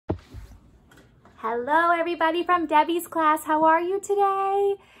Hello everybody from Debbie's class. How are you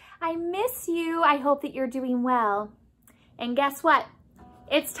today? I miss you. I hope that you're doing well. And guess what?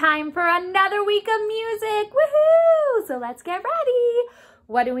 It's time for another week of music. Woohoo! So let's get ready.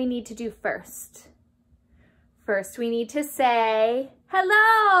 What do we need to do first? First, we need to say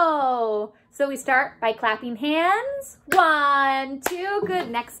hello. So we start by clapping hands. 1, 2, good.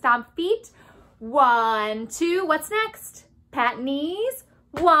 Next, stomp feet. 1, 2, what's next? Pat knees.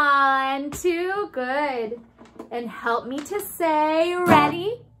 1, 2, good. And help me to say,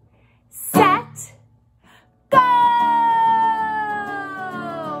 ready, set, go!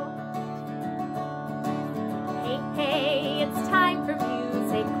 Hey, hey, it's time for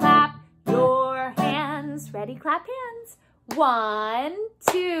music. Clap your hands. Ready, clap hands. 1,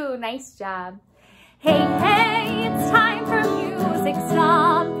 2, nice job. Hey, hey, it's time for music.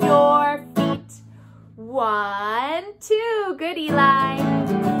 Stomp your feet. 1, 2, good, Eli.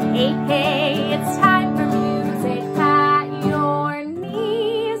 Hey, hey, it's time for music. Pat your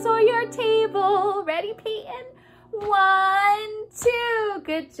knees or your table. Ready, Peyton? 1, 2,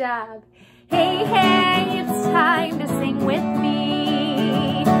 good job. Hey, hey, it's time to sing with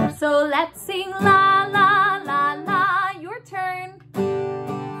me. So let's sing la, la, la, la. Your turn.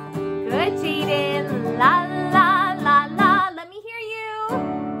 Good, Jaden. La, la, la, la. Let me hear you.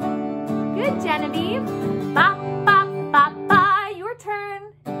 Good, Genevieve. Ba, ba, ba, ba. Your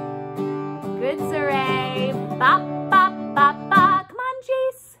turn. Good, Saray. Ba, ba, ba, ba. Come on,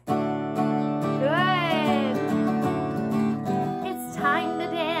 Jace. Good. It's time to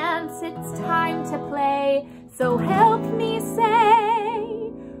dance. It's time to play. So help me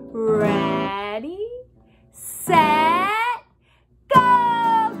say, ready, set,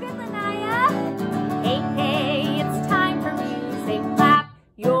 go. Good, Lanaya. Hey, hey, it's time for music. Clap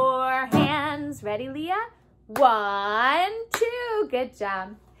your hands. Ready, Leah? 1, 2, good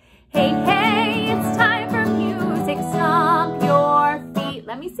job. Hey, hey, it's time for music. Stomp your feet.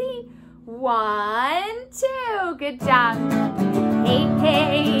 Let me see. 1, 2, good job. Hey,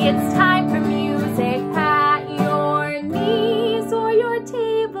 hey, it's time for music. Pat your knees or your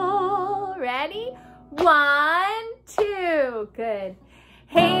table. Ready? 1, 2, good.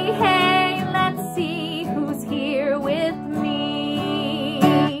 Hey, hey, let's see who's here with me.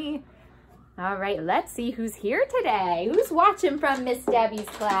 All right, let's see who's here today. Who's watching from Miss Debbie's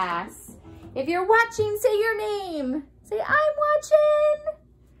class? If you're watching, say your name. Say, I'm watching.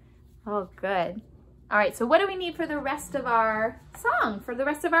 Oh, good. All right, so what do we need for the rest of our song? For the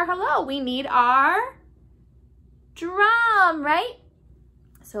rest of our hello, we need our drum, right?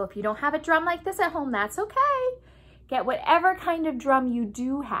 So if you don't have a drum like this at home, that's okay. Get whatever kind of drum you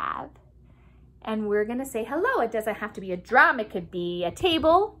do have. And we're gonna say hello. It doesn't have to be a drum. It could be a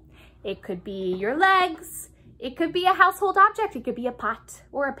table. It could be your legs. It could be a household object. It could be a pot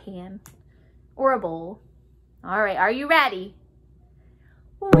or a pan or a bowl. All right, are you ready?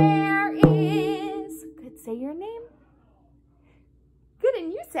 Where is, good, say your name. Good,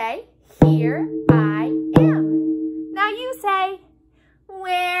 and you say, here I am. Now you say,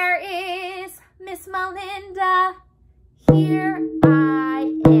 where is Miss Melinda? Here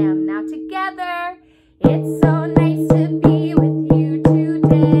I am. Now together, it's so nice to be with you today.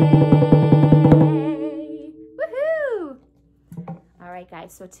 Woohoo! All right,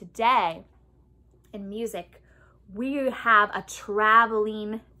 guys, so today in music, we have a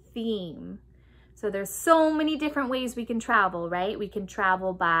traveling theme. So there's so many different ways we can travel, right? We can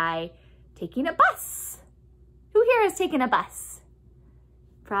travel by taking a bus. Who here has taken a bus?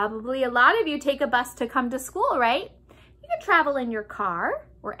 Probably a lot of you take a bus to come to school, right? You can travel in your car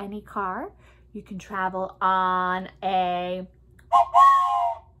or any car. You can travel on a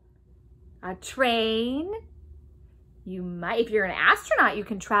train. You might, if you're an astronaut, you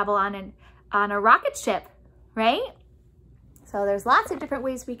can travel on a rocket ship, right? So there's lots of different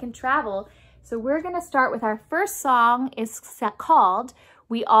ways we can travel. So we're gonna start with our first song. It's called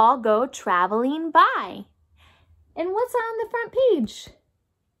We All Go Traveling By. And what's on the front page?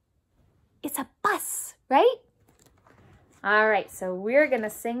 It's a bus, right? All right, so we're gonna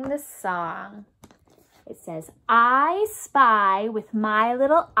sing this song. It says, I spy with my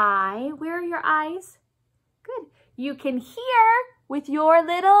little eye. Where are your eyes? Good. You can hear with your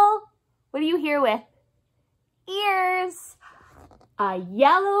little, what do you hear with? Ears. A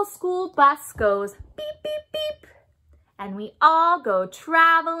yellow school bus goes beep, beep, beep. And we all go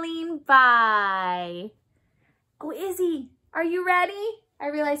traveling by. Oh, Izzy, are you ready? I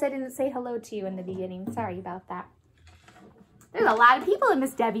realized I didn't say hello to you in the beginning. Sorry about that. There's a lot of people in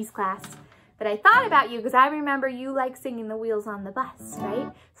Miss Debbie's class. But I thought about you because I remember you like singing the Wheels on the Bus,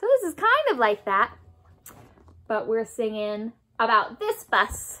 right? So this is kind of like that. But we're singing about this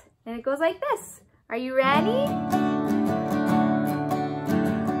bus. And it goes like this. Are you ready?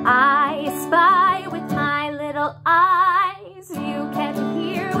 I spy with my little eyes. You can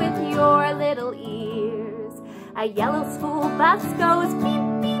hear with your little ears. A yellow school bus goes beep,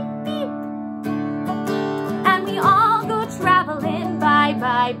 beep, beep. And we all go traveling by,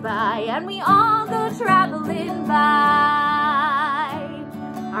 by, by. And we all go traveling by.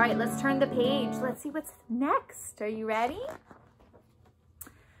 All right, let's turn the page. Let's see what's next. Are you ready?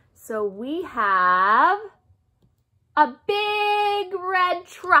 So we have a big red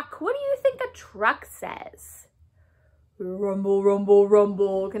truck. What do you think a truck says? Rumble, rumble,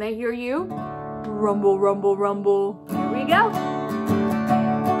 rumble. Can I hear you? Rumble, rumble, rumble. Here we go.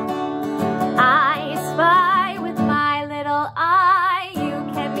 I spy with my little eye. You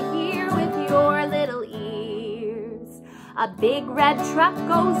can hear with your little ears. A big red truck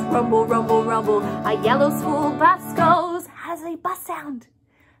goes rumble, rumble, rumble. A yellow school bus goes, how's a bus sound?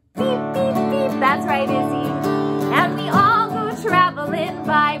 Beep, beep, beep. That's right, Izzy. And we all go traveling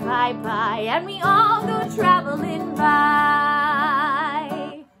by, by, by. And we all go traveling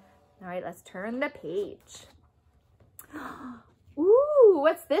by. All right, let's turn the page. Ooh,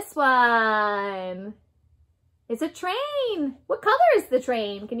 what's this one? It's a train. What color is the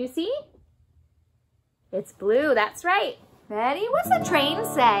train? Can you see? It's blue, that's right. Ready? What's the train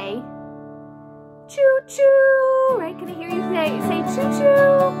say? Choo-choo, right? Can I hear you say choo-choo?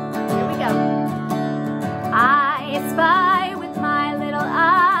 Here we go. I spy with my little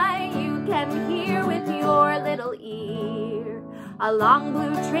eye. You can hear with your little ear. A long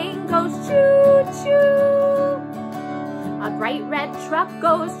blue train goes choo-choo. A bright red truck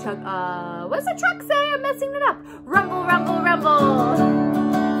goes chug. What's the truck say? I'm messing it up. Rumble, rumble, rumble.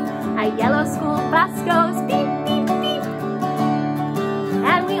 A yellow school bus goes beep, beep, beep.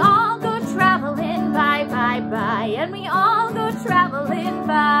 And we all go traveling by, by, by. And we all go traveling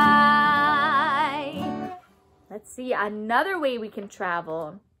by. Let's see another way we can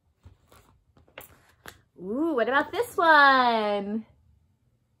travel. Ooh, what about this one?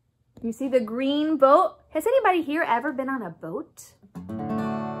 You see the green boat? Has anybody here ever been on a boat?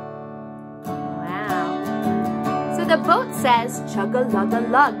 Wow. So the boat says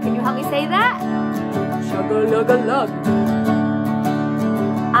chug-a-lug-a-lug. Can you help me say that? Chug-a-lug-a-lug.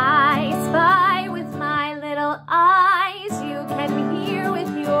 I spy with my little eyes. You can hear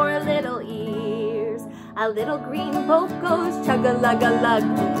with your little ears. A little green boat goes chug-a-lug-a-lug.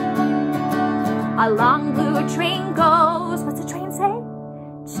 A long blue train goes, what's the train say?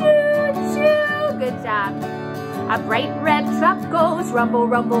 Choo-choo, good job. A bright red truck goes rumble,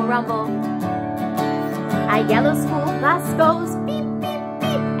 rumble, rumble. A yellow school bus goes beep, beep,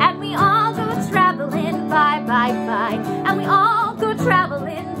 beep. And we all go traveling by, by, by. And we all go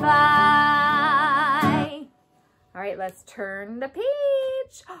traveling by. All right, let's turn the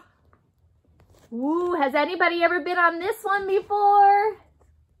page. Ooh, has anybody ever been on this one before?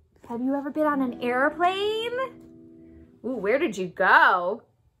 Have you ever been on an airplane? Ooh, where did you go?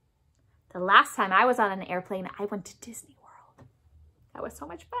 The last time I was on an airplane, I went to Disney World. That was so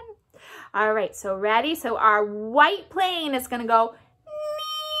much fun. All right, so ready? So our white plane is gonna go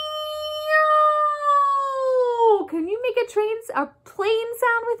meow. Can you make a plane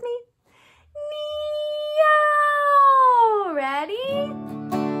sound with me? Meow. Ready?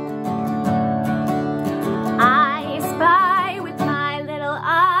 I spy with my little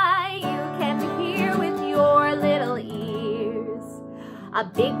eye. You can hear with your little ears. A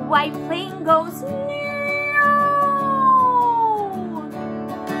big white plane goes meow.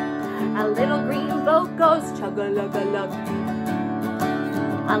 A little green boat goes chug-a-lug-a-lug.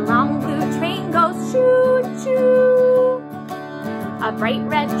 A long blue train goes choo-choo. A bright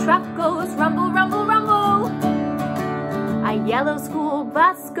red truck goes rumble, rumble, rumble. A yellow school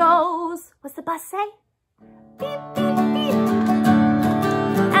bus goes, what's the bus say? Beep, beep, beep.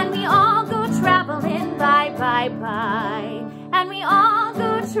 And we all go traveling by, by, by. And we all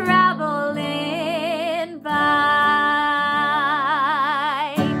go traveling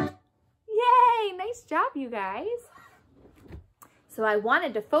by. Yay, nice job, you guys. So I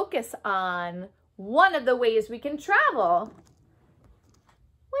wanted to focus on one of the ways we can travel.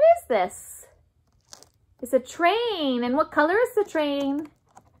 What is this? It's a train. And what color is the train?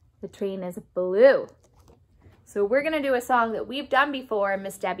 The train is blue. So we're gonna do a song that we've done before in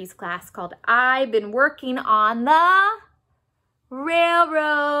Miss Debbie's class called I've Been Working on the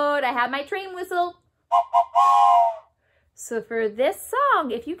Railroad. I have my train whistle. So for this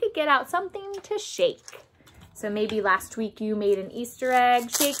song, if you could get out something to shake. So maybe last week you made an Easter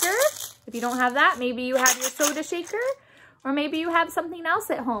egg shaker. If you don't have that, maybe you have your soda shaker, or maybe you have something else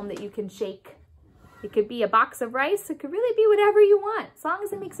at home that you can shake. It could be a box of rice. It could really be whatever you want. As long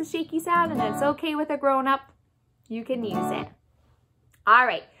as it makes a shaky sound and it's okay with a grown-up, you can use it. All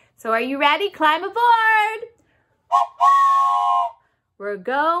right, so are you ready? Climb aboard. We're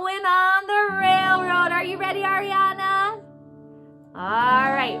going on the railroad. Are you ready, Ariana?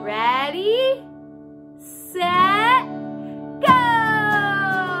 All right, ready, set,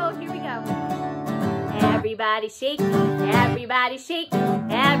 go. Here we go. Everybody shake, everybody shake,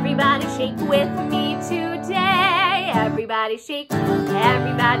 everybody shake with me today. Everybody shake,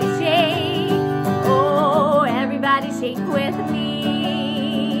 everybody shake. Oh, everybody shake with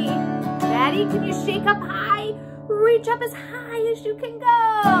me. Ready? Can you shake up high? Reach up as high as you can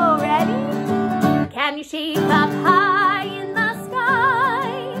go. Ready? Can you shake up high in the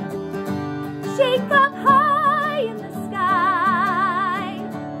sky? Shake up high in the sky.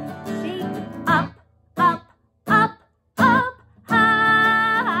 Shake up, up, up, up,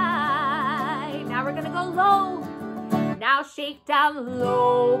 high. Now we're gonna go low. Now shake down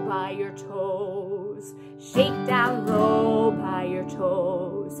low by your toes. Shake down low by your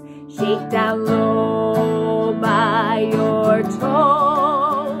toes. Shake down low by your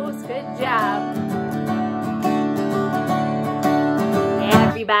toes. Good job.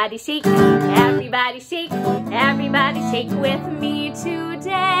 Everybody shake, everybody shake, everybody shake with me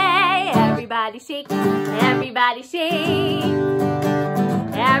today. Everybody shake, everybody shake,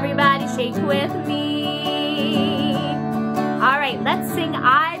 everybody shake with me. All right, let's sing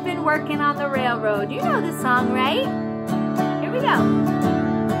I've Been Working on the Railroad. You know this song, right? Here we go.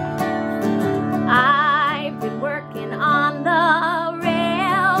 I've been working on the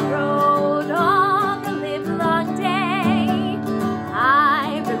railroad all the livelong day.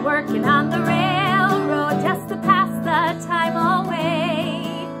 I've been working on the railroad just to pass the time away.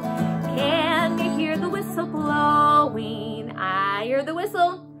 Can you hear the whistle blowing? I hear the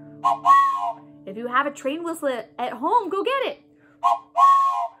whistle. If you have a train whistle at home, go get it.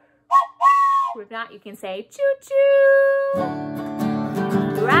 Or if not, you can say choo-choo.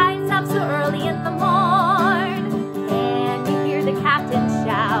 Rise up so early in the morn. Can you hear the captain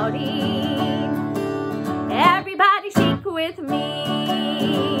shouting? Everybody shake with me.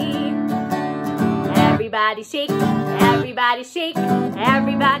 Everybody shake, everybody shake,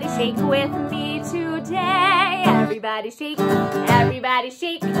 everybody shake with me today. Everybody shake, everybody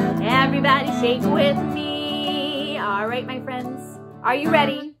shake, everybody shake with me. All right, my friends, are you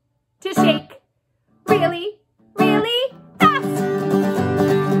ready to shake really, really fast?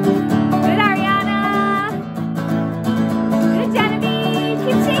 Good, Ariana. Good, Genevieve.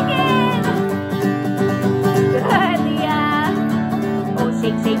 Keep shaking. Good, Leah. Oh,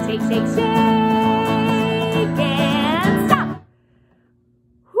 shake, shake, shake, shake, shake. And stop.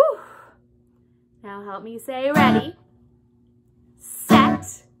 Whew. Now help me say ready, set,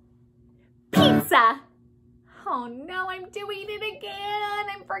 pizza. Oh no, I'm doing it again.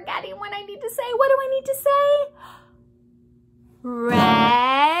 I'm forgetting what I need to say. What do I need to say?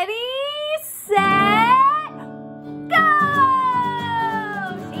 Ready, set, go!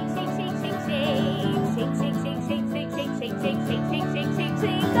 Shake, shake, shake, shake, shake. Shake, shake, shake, shake, shake, shake, shake, shake, shake, shake, shake, shake,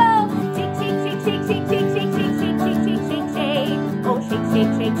 shake, go! Shake, shake, shake, shake, shake, shake, shake, shake, shake, shake, shake, shake, shake. Oh, shake,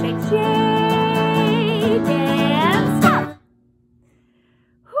 shake, shake, shake, shake, and stop.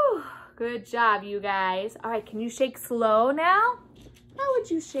 Whew. Good job, you guys. All right, can you shake slow now? How would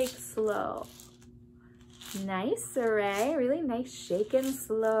you shake slow? Nice, Saray. Really nice shaking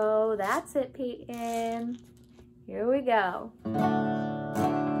slow. That's it, Peyton. Here we go.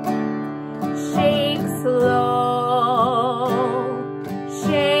 Shake slow.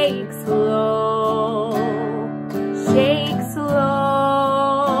 Shake slow. Shake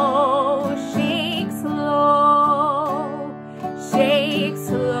slow. Shake slow. Shake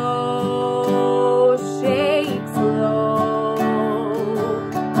slow. Shake slow.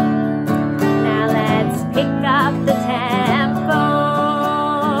 Now let's pick up the tempo.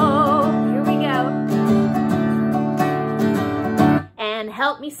 Here we go. And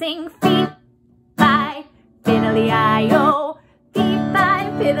help me sing feet by fiddly-I-O. Feet by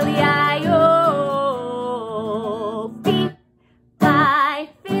fiddly-I-O. Feet by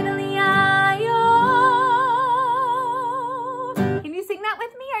fiddly-I-O. Can you sing that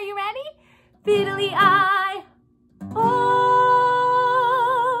with me? Are you ready? Fiddly-I-O.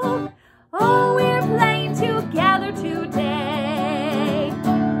 Oh, we're playing together today.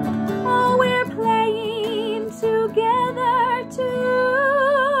 Oh, we're playing together today.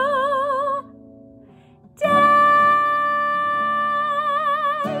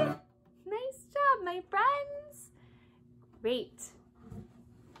 Nice job, my friends. Great.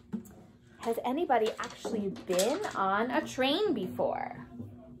 Has anybody actually been on a train before?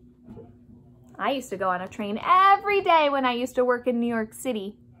 I used to go on a train every day when I used to work in New York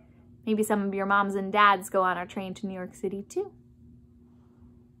City. Maybe some of your moms and dads go on a train to New York City too.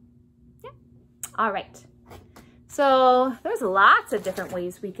 Yeah. All right. So there's lots of different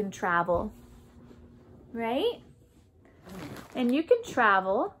ways we can travel, right? And you can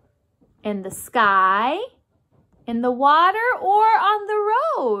travel in the sky, in the water, or on the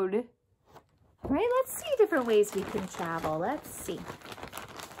road. Right? Let's see different ways we can travel. Let's see.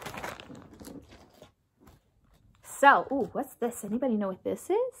 So, ooh, what's this? Anybody know what this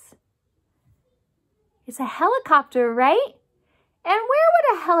is? It's a helicopter, right? And where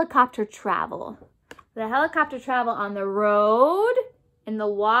would a helicopter travel? Would a helicopter travel on the road, in the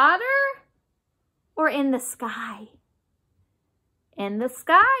water, or in the sky? In the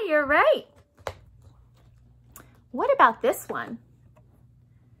sky, you're right. What about this one?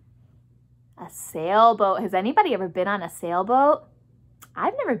 A sailboat. Has anybody ever been on a sailboat?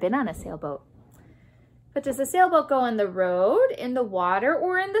 I've never been on a sailboat. But does a sailboat go on the road, in the water,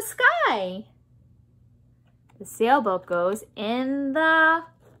 or in the sky? The sailboat goes in the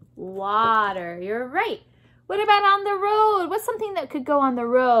water. You're right. What about on the road? What's something that could go on the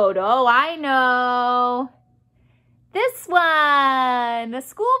road? Oh, I know. This one, the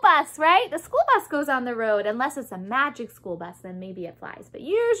school bus, right? The school bus goes on the road. Unless it's a magic school bus, then maybe it flies. But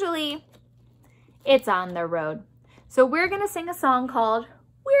usually, it's on the road. So we're going to sing a song called,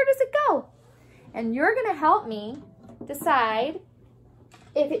 Where Does It Go? And you're going to help me decide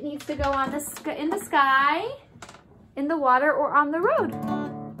if it needs to go on in the sky, in the water, or on the road.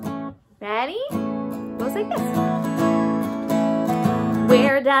 Ready? It goes like this.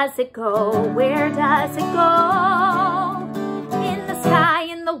 Where does it go? Where does it go? In the sky,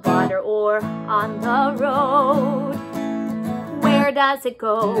 in the water, or on the road? Where does it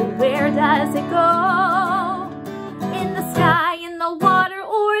go? Where does it go? In the sky, in the water,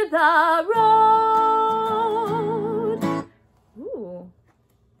 or the road? Ooh.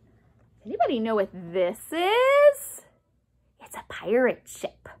 Anybody know what this is? It's a pirate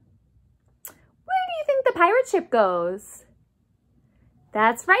ship. Where do you think the pirate ship goes?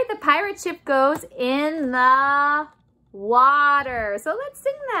 That's right, the pirate ship goes in the water. So let's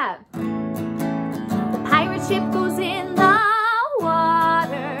sing that. The pirate ship goes in the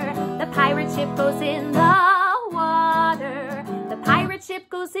water. The pirate ship goes in the water. The pirate ship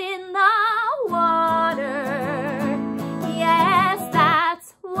goes in the water. Yes,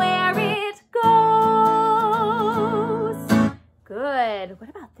 that's where it goes. Good. What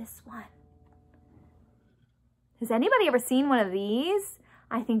about this one? Has anybody ever seen one of these?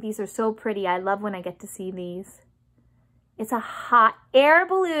 I think these are so pretty. I love when I get to see these. It's a hot air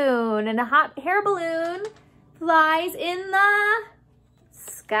balloon, and a hot air balloon flies in the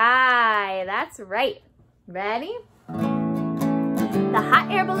sky. That's right. Ready? The hot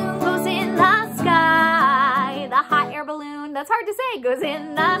air balloon goes in the sky. The hot air balloon, that's hard to say, goes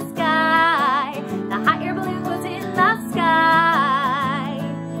in the sky. The hot air balloon goes in the sky.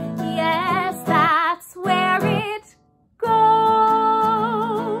 Yes, that's where it goes.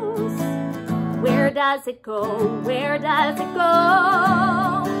 Where does it go? Where does it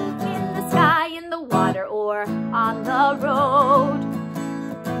go? In the sky, in the water, or on the road?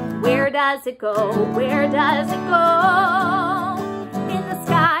 Where does it go? Where does it go? In the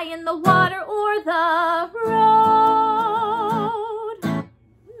sky, in the water, or the road?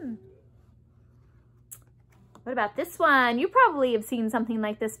 What about this one? You probably have seen something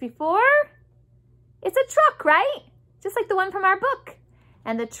like this before. It's a truck, right? Just like the one from our book.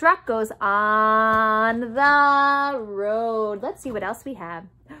 And the truck goes on the road. Let's see what else we have.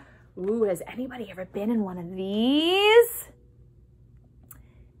 Ooh, has anybody ever been in one of these?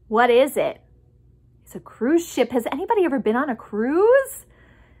 What is it? It's a cruise ship. Has anybody ever been on a cruise?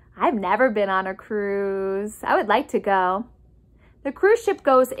 I've never been on a cruise. I would like to go. The cruise ship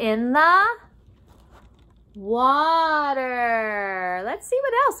goes in the water. Let's see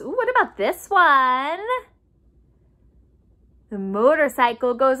what else. Ooh, what about this one? The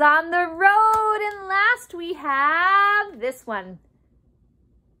motorcycle goes on the road. And last we have this one.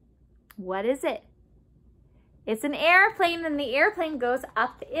 What is it? It's an airplane, and the airplane goes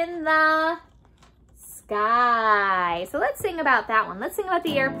up in the sky. So let's sing about that one. Let's sing about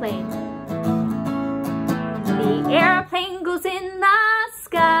the airplane. The airplane goes in the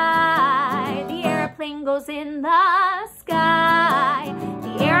sky. The airplane goes in the sky.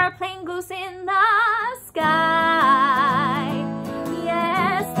 The airplane goes in the sky.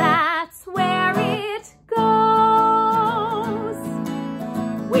 Yes, that's where it goes.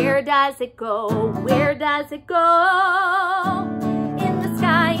 Where does it go? Where does it go? In the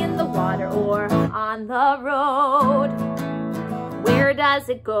sky, in the water, or on the road? Where Where does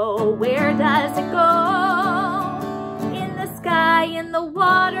it go? Where does it go? In the sky, in the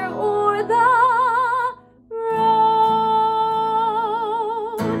water, or the road?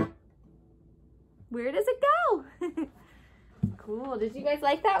 Where does it go? Cool. Did you guys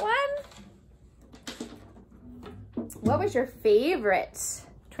like that one? What was your favorite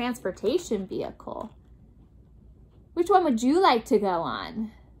transportation vehicle? Which one would you like to go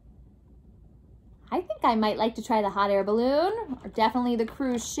on? I think I might like to try the hot air balloon, or definitely the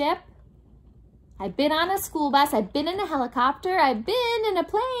cruise ship. I've been on a school bus, I've been in a helicopter, I've been in a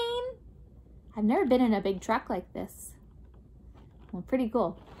plane. I've never been in a big truck like this. Well, pretty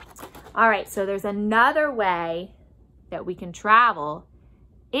cool. All right, so there's another way that we can travel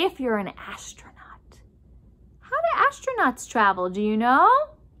if you're an astronaut. How do astronauts travel, do you know?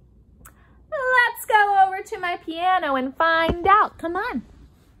 Let's go over to my piano and find out. Come on.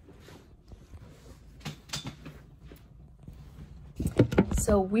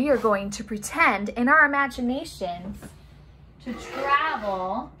 So we are going to pretend in our imaginations to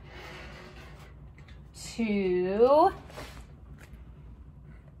travel to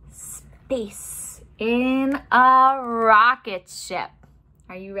space in a rocket ship.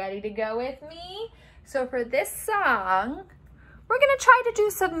 Are you ready to go with me? So for this song, we're gonna try to do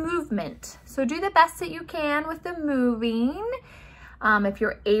some movement. So do the best that you can with the moving. If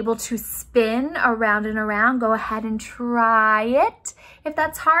you're able to spin around and around, go ahead and try it. If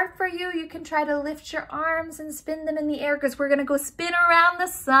that's hard for you, you can try to lift your arms and spin them in the air because we're gonna go spin around the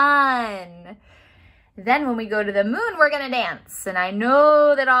sun. Then when we go to the moon, we're gonna dance. And I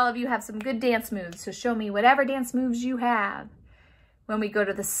know that all of you have some good dance moves, so show me whatever dance moves you have. When we go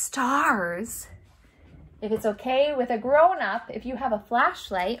to the stars, if it's okay with a grown-up, if you have a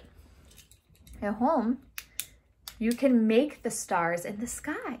flashlight at home, you can make the stars in the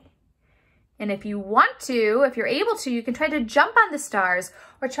sky. And if you want to, if you're able to, you can try to jump on the stars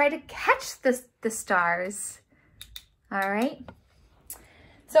or try to catch the stars. All right?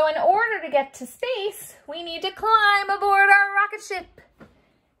 So in order to get to space, we need to climb aboard our rocket ship.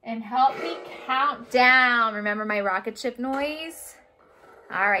 And help me count down. Remember my rocket ship noise?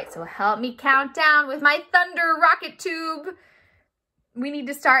 All right, so help me count down with my thunder rocket tube. We need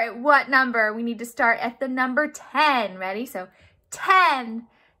to start at what number? We need to start at the number 10. Ready? So 10,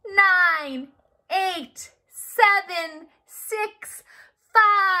 9, 8, 7, 6,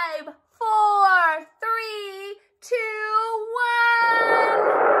 5, 4, 3, 2,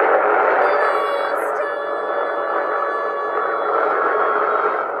 1.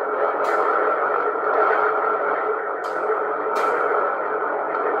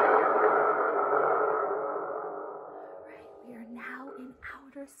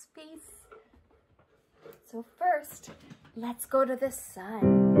 Space. So first, let's go to the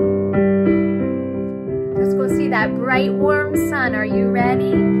sun. Let's go see that bright, warm sun. Are you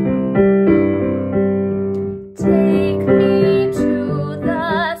ready? Take me to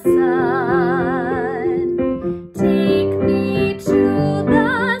the sun. Take me to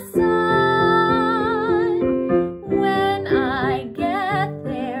the sun. When I get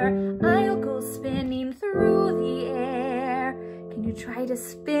there, I'll go spinning through the air. Can you try to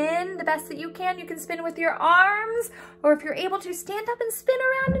spin the best that you can? You can spin with your arms, or if you're able to, stand up and spin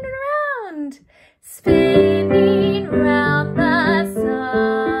around and around. Spinning round the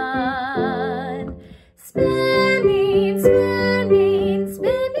sun. Spinning, spinning,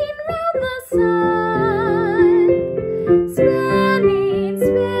 spinning round the sun. Spinning,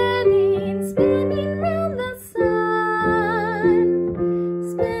 spinning, spinning round the sun.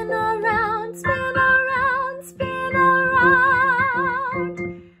 Spin around, spin around, spin around.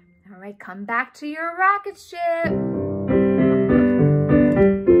 All right, come back to your rocket ship.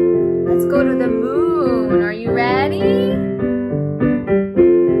 Let's go to the moon. Are you ready?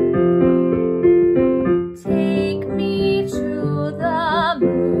 Take me to the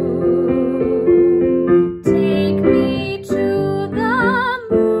moon. Take me to the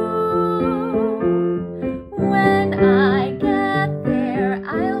moon. When I get there,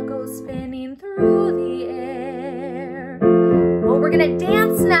 I'll go spinning through the air. Well, we're gonna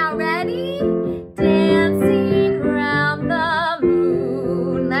dance now. Ready? Dancing round the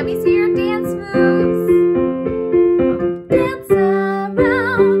moon. Let me see your dance moves. Dance around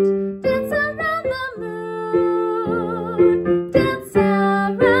the moon. Dance around the moon.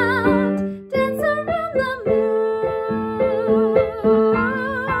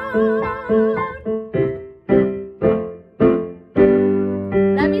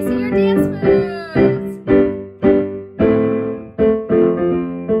 Let me see your dance moves.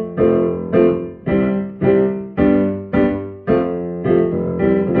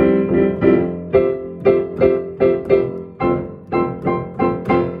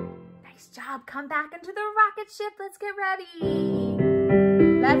 rocket ship. Let's get ready.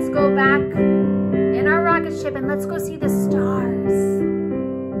 Let's go back in our rocket ship and let's go see the stars.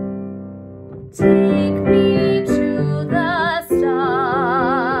 Take me to the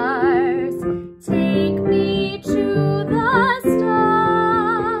stars. Take me to the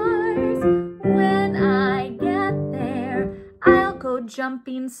stars. When I get there, I'll go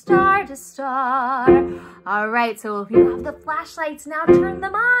jumping star to star. All right, so if you have the flashlights, now turn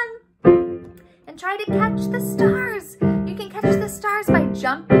them on and try to catch the stars. You can catch the stars by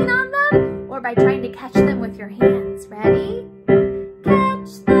jumping on them or by trying to catch them with your hands. Ready?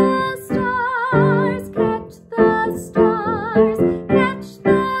 Catch the stars, catch the stars, catch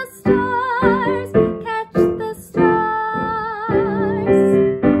the stars, catch the stars.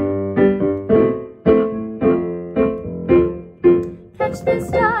 Catch the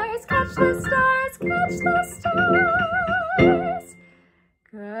stars, catch the stars, catch the stars.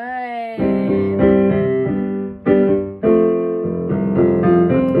 Good.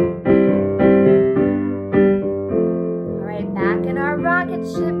 All right, back in our rocket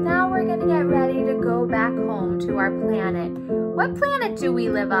ship. Now we're gonna get ready to go back home to our planet. What planet do we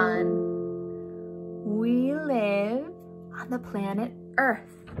live on? We live on the planet Earth.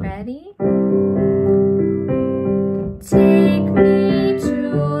 Ready? Take me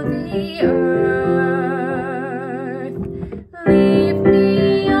to the earth. Leave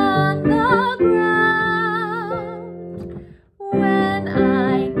me on the ground. When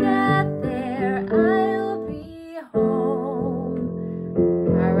I get there, I'll be home.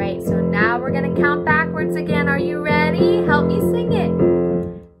 All right, so now we're gonna count backwards again. Are you ready? Help me sing it.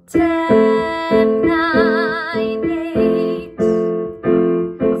 10, 9, 8,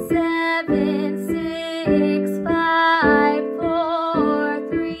 7, 6, 5, 4,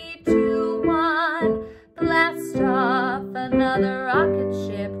 3, 2, 1. Blast off another rocket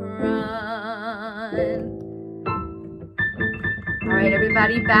ship run. All right,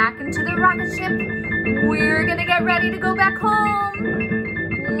 everybody, back into the rocket ship. We're gonna get ready to go back home.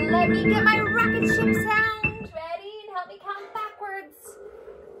 Let me get my rocket ship sound. Ready? And help me count backwards.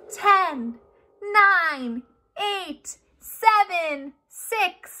 10, 9, 8, 7,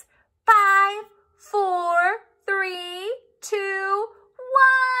 6, 5, 4, 3, 2, 1.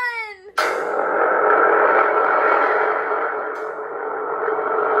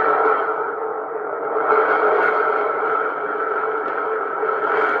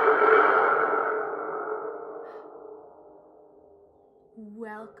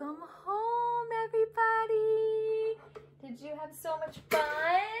 Welcome home, everybody. Did you have so much fun?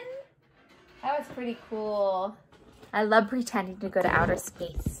 That was pretty cool. I love pretending to go to outer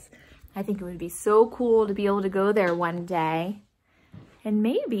space. I think it would be so cool to be able to go there one day. And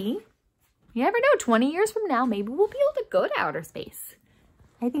maybe, you never know, 20 years from now, maybe we'll be able to go to outer space.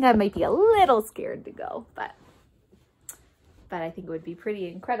 I think I might be a little scared to go, but I think it would be a pretty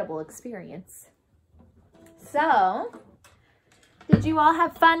incredible experience. So, did you all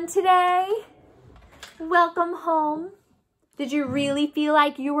have fun today? Welcome home. Did you really feel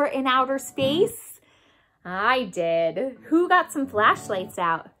like you were in outer space? I did. Who got some flashlights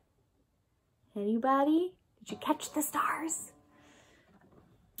out? Anybody? Did you catch the stars?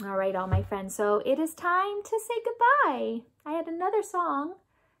 All right, all my friends. So it is time to say goodbye. I had another song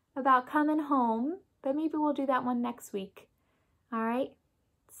about coming home, but maybe we'll do that one next week. All right.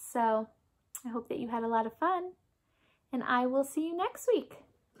 So I hope that you had a lot of fun, and I will see you next week.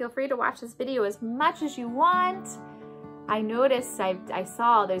 Feel free to watch this video as much as you want. I noticed, I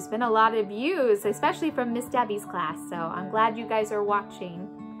saw there's been a lot of views, especially from Miss Debbie's class, so I'm glad you guys are watching.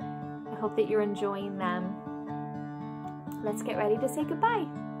 I hope that you're enjoying them. Let's get ready to say goodbye.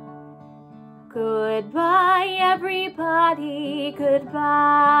 Goodbye, everybody, goodbye.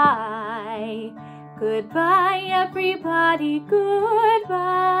 Goodbye, everybody,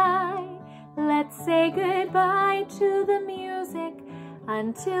 goodbye. Let's say goodbye to the music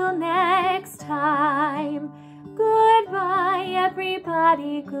until next time. Goodbye,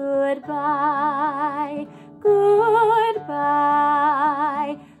 everybody, goodbye. Goodbye,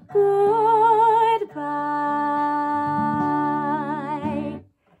 goodbye.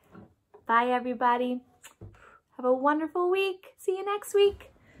 Bye, everybody. Have a wonderful week. See you next week.